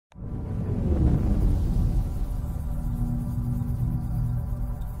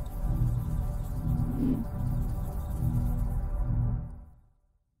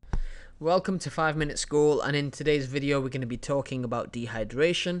Welcome to 5 Minute School, and in today's video we're going to be talking about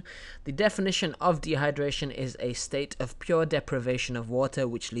dehydration. The definition of dehydration is a state of pure deprivation of water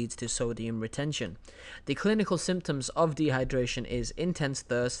which leads to sodium retention. The clinical symptoms of dehydration is intense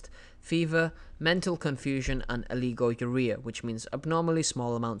thirst, fever, mental confusion, and oligouria, which means abnormally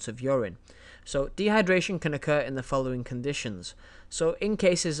small amounts of urine. So dehydration can occur in the following conditions. So in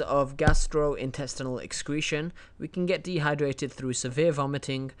cases of gastrointestinal excretion, we can get dehydrated through severe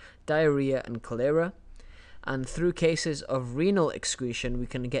vomiting, diarrhea, and cholera. And through cases of renal excretion, we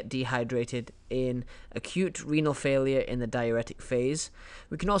can get dehydrated in acute renal failure in the diuretic phase.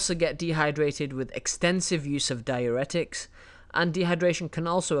 We can also get dehydrated with extensive use of diuretics. And dehydration can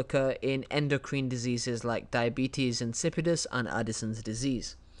also occur in endocrine diseases like diabetes insipidus and Addison's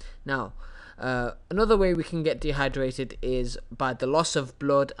disease. Now, another way we can get dehydrated is by the loss of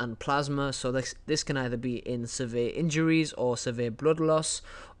blood and plasma. So this can either be in severe injuries or severe blood loss,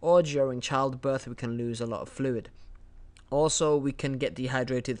 or during childbirth we can lose a lot of fluid. Also, we can get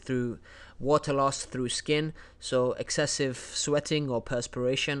dehydrated through water loss through skin, so excessive sweating or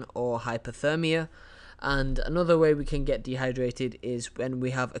perspiration or hypothermia. And another way we can get dehydrated is when we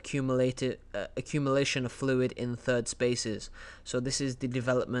have accumulation of fluid in third spaces. So this is the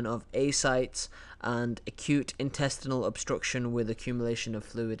development of ascites and acute intestinal obstruction with accumulation of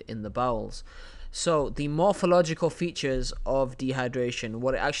fluid in the bowels. So the morphological features of dehydration,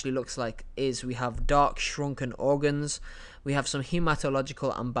 what it actually looks like is we have dark shrunken organs, we have some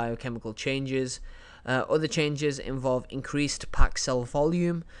hematological and biochemical changes. Other changes involve increased packed cell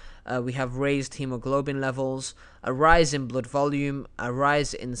volume. We have raised hemoglobin levels, a rise in blood volume, a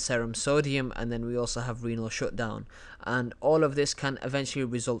rise in serum sodium, and then we also have renal shutdown. And all of this can eventually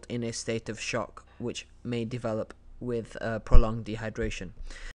result in a state of shock, which may develop with prolonged dehydration.